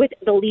with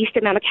the least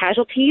amount of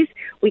casualties,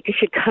 we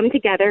should come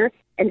together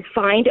and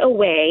find a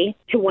way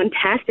to, one,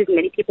 test as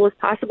many people as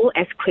possible,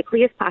 as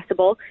quickly as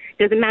possible.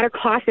 Doesn't matter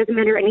cost, doesn't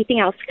matter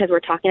anything else, because we're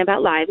talking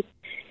about lives.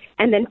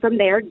 And then from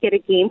there, get a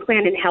game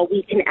plan in how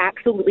we can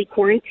absolutely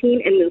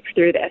quarantine and move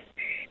through this.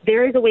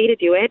 There is a way to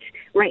do it.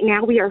 Right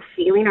now, we are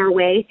feeling our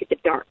way to the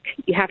dark.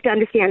 You have to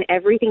understand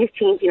everything is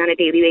changing on a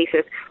daily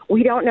basis.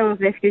 We don't know if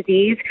this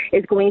disease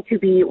is going to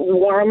be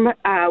warm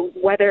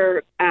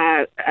weather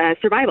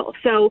survival.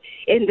 So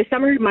in the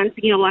summer months,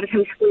 a lot of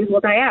times flus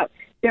will die out.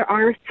 There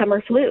are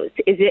summer flus.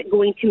 Is it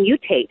going to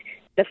mutate?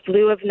 The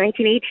flu of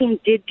 1918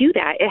 did do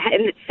that.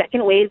 In its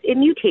second wave, it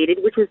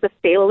mutated, which was the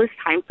fatalist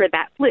time for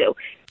that flu.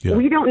 Yeah.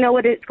 We don't know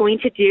what it's going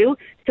to do,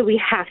 so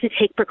we have to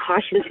take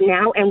precautions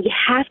now, and we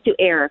have to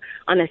err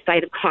on the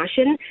side of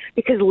caution,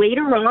 because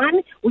later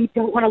on, we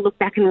don't want to look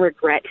back and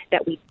regret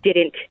that we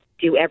didn't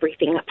do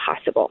everything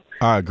possible.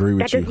 I agree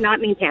with you. That does not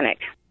mean panic.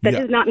 That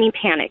does not mean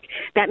panic.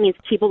 That means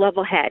keep a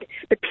level head.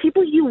 The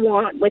people you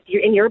want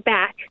in your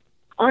back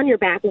on your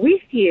back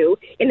with you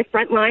in the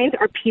front lines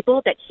are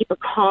people that keep a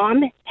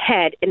calm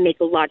head and make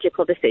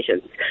logical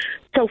decisions.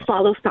 So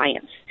follow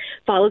science,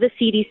 follow the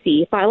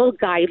CDC, follow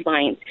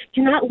guidelines.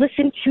 Do not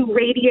listen to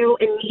radio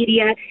and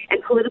media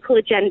and political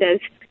agendas.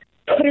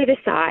 Put it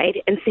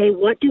aside and say,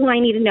 what do I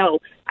need to know?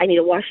 I need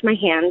to wash my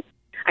hands.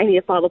 I need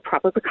to follow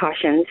proper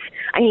precautions.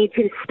 I need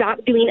to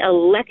stop doing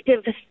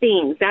elective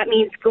things. That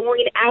means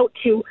going out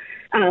to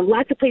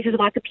lots of places,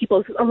 lots of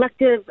people,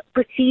 elective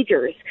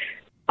procedures.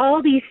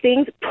 All these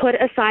things put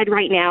aside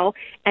right now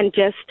and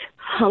just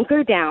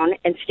hunker down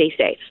and stay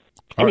safe.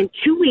 And in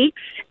 2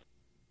 weeks,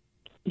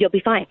 you'll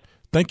be fine.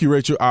 Thank you,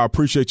 Rachel. I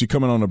appreciate you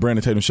coming on the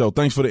Brandon Tatum Show.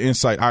 Thanks for the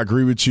insight. I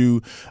agree with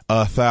you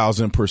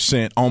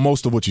 1,000% on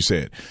most of what you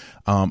said.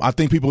 I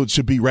think people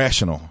should be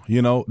rational.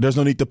 You know, there's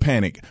no need to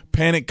panic.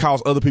 Panic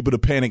causes other people to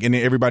panic, and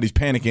then everybody's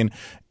panicking,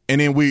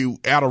 and then we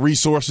out of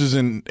resources,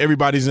 and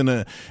everybody's in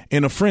a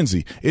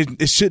frenzy.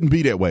 It shouldn't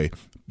be that way.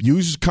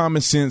 Use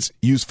common sense,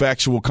 use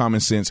factual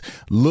common sense.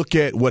 Look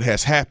at what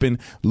has happened.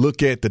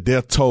 Look at the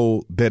death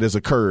toll that has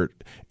occurred.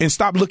 And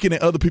stop looking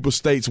at other people's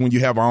states when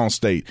you have our own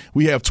state.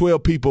 We have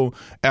 12 people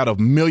out of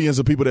millions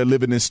of people that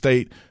live in this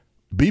state.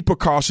 Be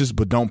precautious,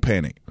 but don't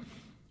panic.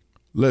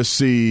 Let's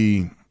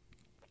see.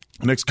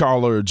 Next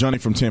caller, Johnny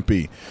from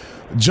Tempe.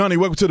 Johnny,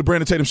 welcome to the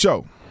Brandon Tatum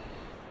Show.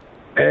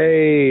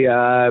 Hey,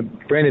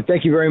 Brandon,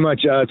 thank you very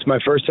much. It's my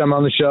first time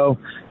on the show.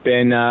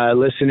 Been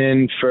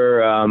listening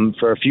for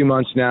a few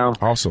months now.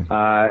 Awesome.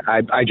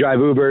 I drive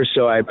Uber,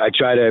 so I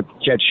try to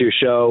catch your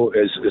show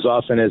as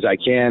often as I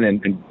can,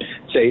 and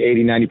say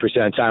 80-90%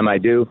 of the time I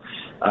do.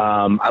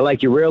 I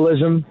like your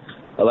realism.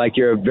 I like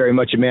you're very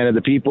much a man of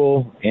the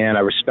people, and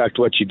I respect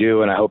what you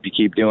do, and I hope you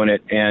keep doing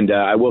it. And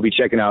I will be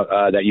checking out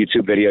that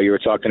YouTube video you were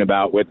talking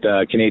about with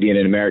Canadian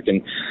and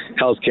American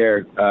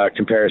healthcare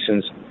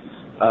comparisons.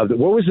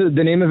 What was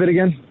the name of it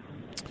again?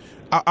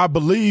 I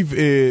believe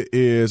it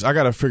is. I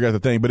got to figure out the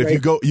thing. But if you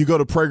go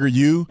to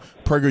PragerU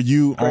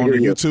on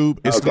YouTube,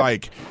 it's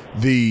like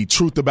the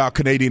truth about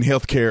Canadian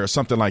healthcare or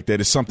something like that.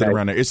 It's something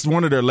around there. It's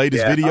one of their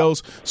latest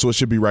videos, so it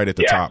should be right at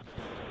the top.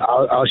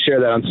 I'll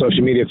share that on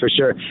social media for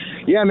sure.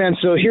 Yeah, man.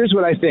 So here's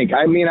what I think.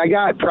 I mean, I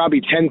got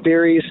probably 10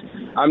 theories.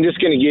 I'm just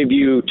going to give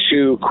you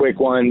 2 quick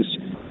ones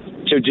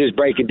to just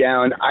break it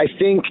down. I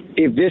think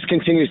if this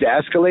continues to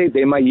escalate,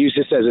 they might use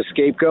this as a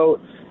scapegoat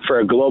for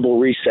a global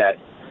reset.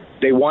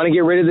 They want to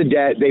get rid of the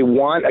debt. They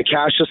want a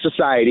cashless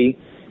society.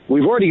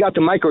 We've already got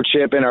the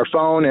microchip in our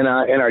phone and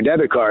our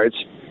debit cards,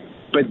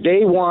 but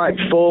they want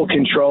full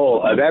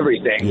control of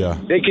everything. Yeah.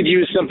 They could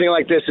use something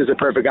like this as a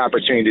perfect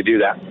opportunity to do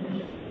that.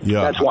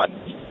 Yeah. That's one.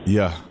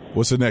 Yeah.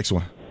 What's the next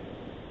one?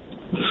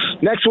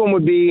 Next one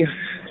would be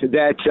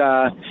that,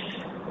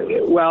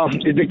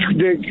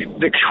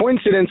 the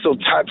coincidental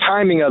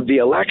timing of the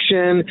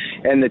election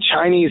and the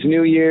Chinese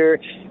New Year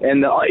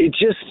and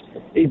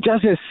it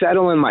doesn't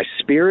settle in my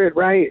spirit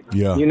right.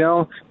 Yeah. You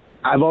know,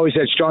 I've always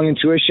had strong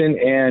intuition,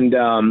 and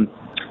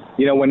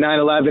when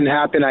 9/11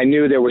 happened, I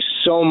knew there was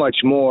so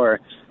much more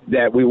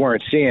that we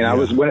weren't seeing. Yeah.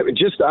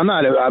 I'm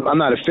not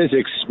a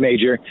physics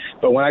major,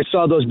 but when I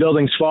saw those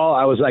buildings fall,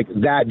 I was like,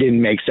 that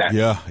didn't make sense.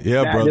 Yeah,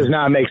 that brother. does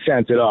not make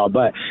sense at all.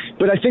 But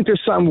I think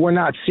there's something we're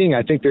not seeing.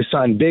 I think there's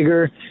something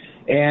bigger,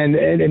 and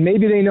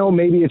maybe they know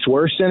maybe it's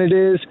worse than it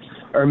is,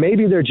 or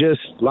maybe they're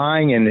just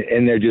lying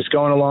and they're just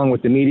going along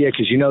with the media,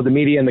 because the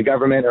media and the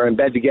government are in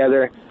bed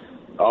together.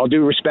 All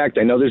due respect,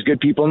 I know there's good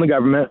people in the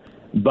government,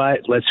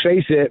 but let's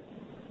face it,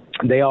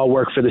 they all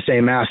work for the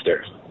same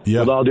master.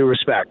 Yep. With all due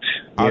respect,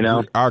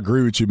 I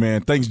agree with you,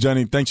 man. Thanks,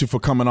 Johnny. Thanks you for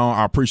coming on.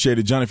 I appreciate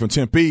it, Johnny from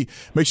Tempe.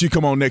 Make sure you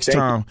come on next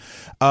time.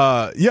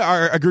 I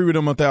agree with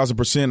him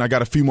 1,000%. I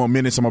got a few more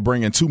minutes. I'm gonna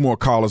bring in 2 more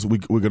callers.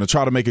 We're gonna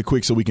try to make it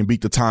quick so we can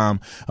beat the time.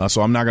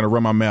 So I'm not gonna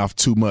run my mouth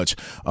too much.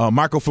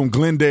 Michael from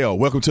Glendale,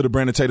 welcome to the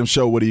Brandon Tatum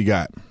Show. What do you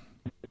got?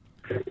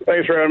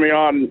 Thanks for having me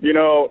on.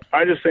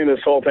 I just think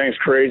this whole thing's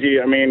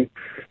crazy. I mean,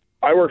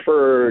 I work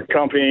for a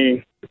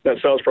company that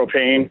sells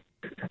propane,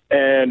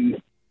 and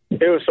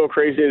it was so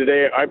crazy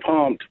today. I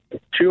pumped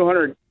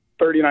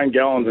 239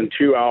 gallons in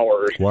 2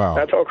 hours. Wow.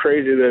 That's how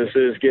crazy this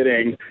is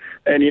getting.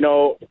 And,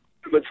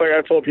 it's like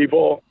I told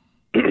people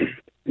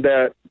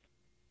that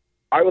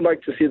I would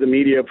like to see the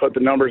media put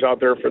the numbers out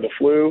there for the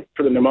flu,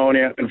 for the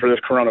pneumonia, and for this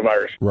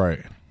coronavirus.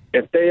 Right.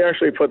 If they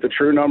actually put the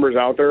true numbers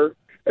out there,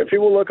 if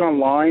people look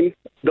online,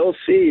 they'll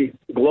see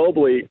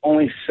globally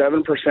only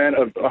 7%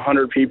 of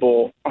 100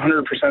 people,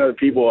 100% of the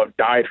people have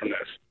died from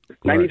this.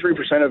 Right.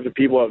 93% of the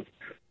people have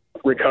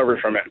recovered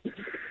from it.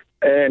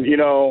 And,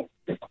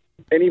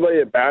 anybody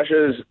that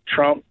bashes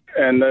Trump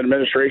and the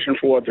administration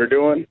for what they're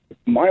doing,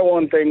 my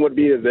one thing would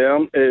be to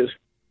them is,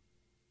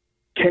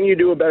 can you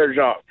do a better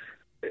job?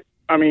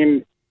 I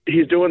mean,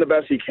 he's doing the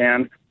best he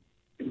can.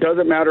 It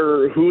doesn't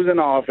matter who's in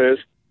office.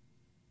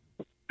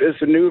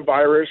 It's a new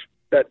virus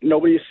that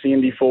nobody's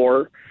seen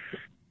before.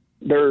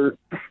 These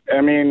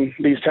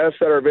tests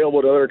that are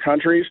available to other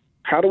countries,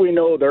 how do we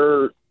know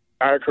they're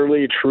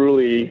accurately,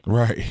 truly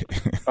right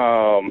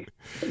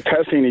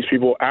testing these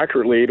people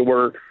accurately to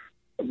where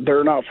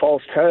they're not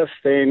false tests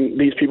saying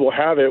these people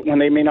have it when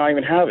they may not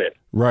even have it?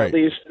 Right. At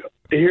least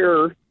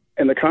here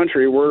in the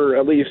country, we're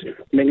at least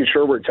making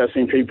sure we're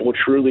testing people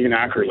truly and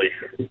accurately.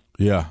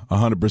 Yeah,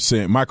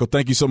 100%. Michael,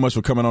 thank you so much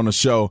for coming on the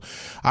show.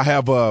 I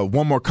have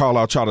one more call.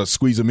 I'll try to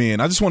squeeze them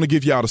in. I just want to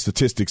give you all the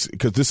statistics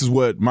because this is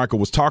what Michael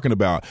was talking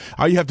about.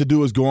 All you have to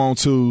do is go on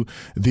to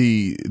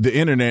the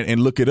internet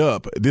and look it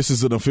up. This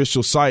is an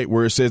official site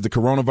where it says the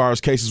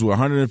coronavirus cases were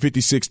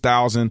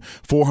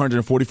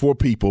 156,444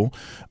 people,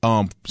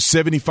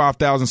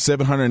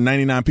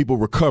 75,799 people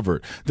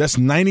recovered. That's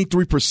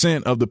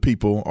 93% of the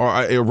people,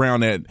 or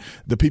around that,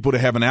 the people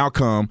that have an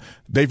outcome,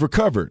 they've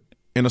recovered.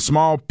 And a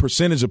small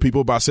percentage of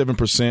people, about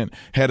 7%,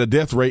 had a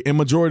death rate, and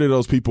majority of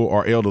those people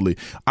are elderly.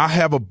 I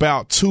have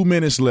about 2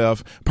 minutes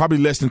left, probably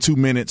less than 2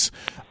 minutes.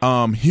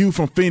 Hugh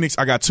from Phoenix,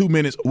 I got 2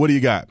 minutes. What do you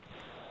got?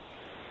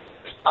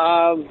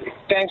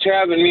 Thanks for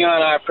having me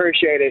on. I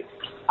appreciate it.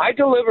 I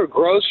deliver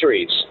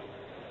groceries,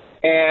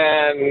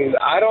 and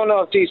I don't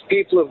know if these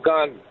people have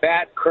gone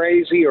bat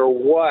crazy or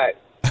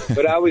what,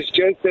 but I was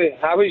just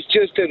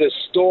at a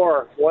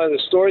store, one of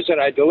the stores that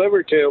I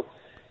deliver to,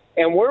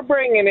 and we're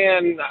bringing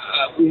in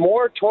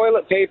more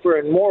toilet paper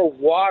and more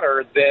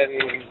water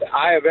than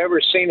I have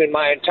ever seen in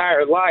my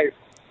entire life.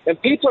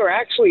 And people are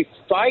actually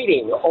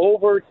fighting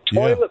over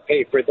toilet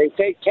paper. They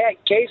take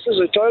cases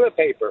of toilet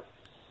paper.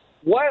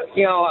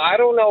 I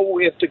don't know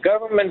if the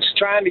government's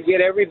trying to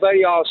get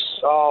everybody all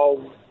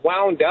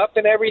wound up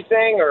and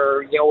everything,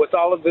 or, with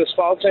all of this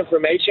false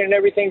information and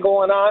everything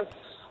going on.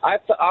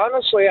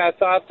 Honestly, I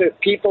thought that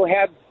people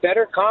had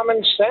better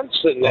common sense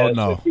than this. Oh,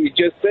 no. If you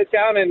just sit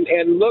down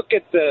and look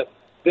at the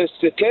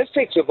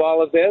statistics of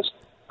all of this.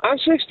 I'm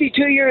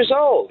 62 years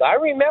old. I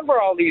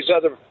remember all these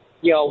other,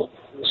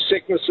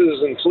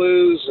 sicknesses and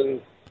flus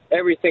and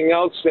everything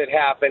else that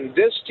happened.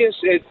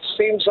 It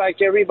seems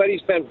like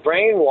everybody's been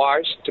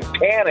brainwashed to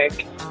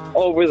panic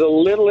over the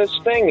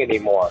littlest thing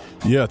anymore.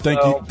 Yeah,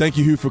 thank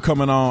you, Hugh, for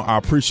coming on. I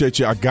appreciate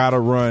you. I gotta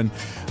run.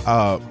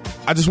 I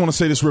just want to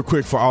say this real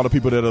quick for all the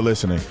people that are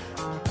listening.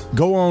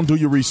 Go on, do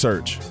your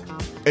research.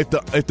 If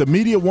the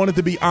media wanted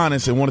to be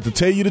honest and wanted to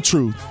tell you the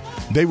truth,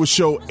 they would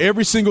show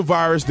every single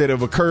virus that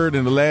have occurred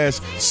in the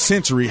last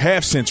century,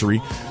 half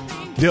century.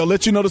 They'll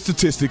let you know the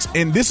statistics,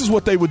 and this is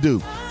what they would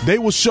do. They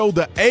will show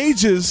the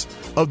ages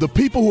of the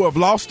people who have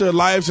lost their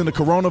lives in the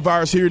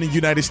coronavirus here in the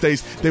United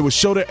States. They will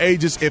show their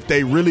ages if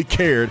they really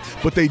cared,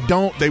 but they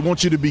don't. They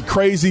want you to be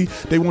crazy.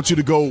 They want you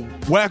to go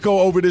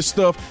wacko over this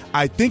stuff.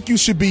 I think you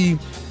should be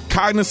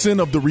cognizant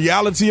of the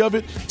reality of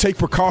it. Take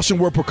precaution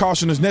where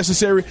precaution is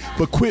necessary,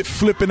 but quit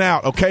flipping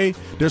out, okay?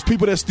 There's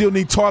people that still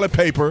need toilet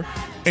paper,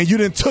 and you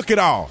didn't took it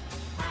all.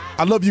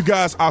 I love you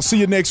guys. I'll see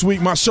you next week.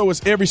 My show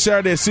is every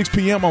Saturday at 6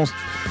 p.m. on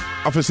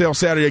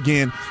Saturday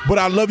again. But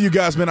I love you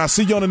guys, man. I'll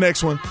see you on the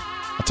next one.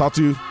 I'll talk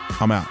to you.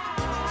 I'm out.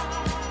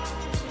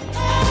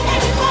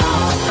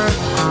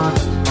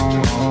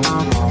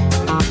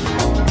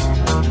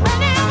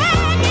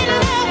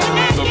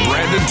 The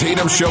Brandon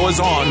Tatum Show is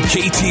on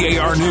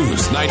KTAR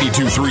News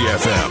 92.3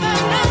 FM.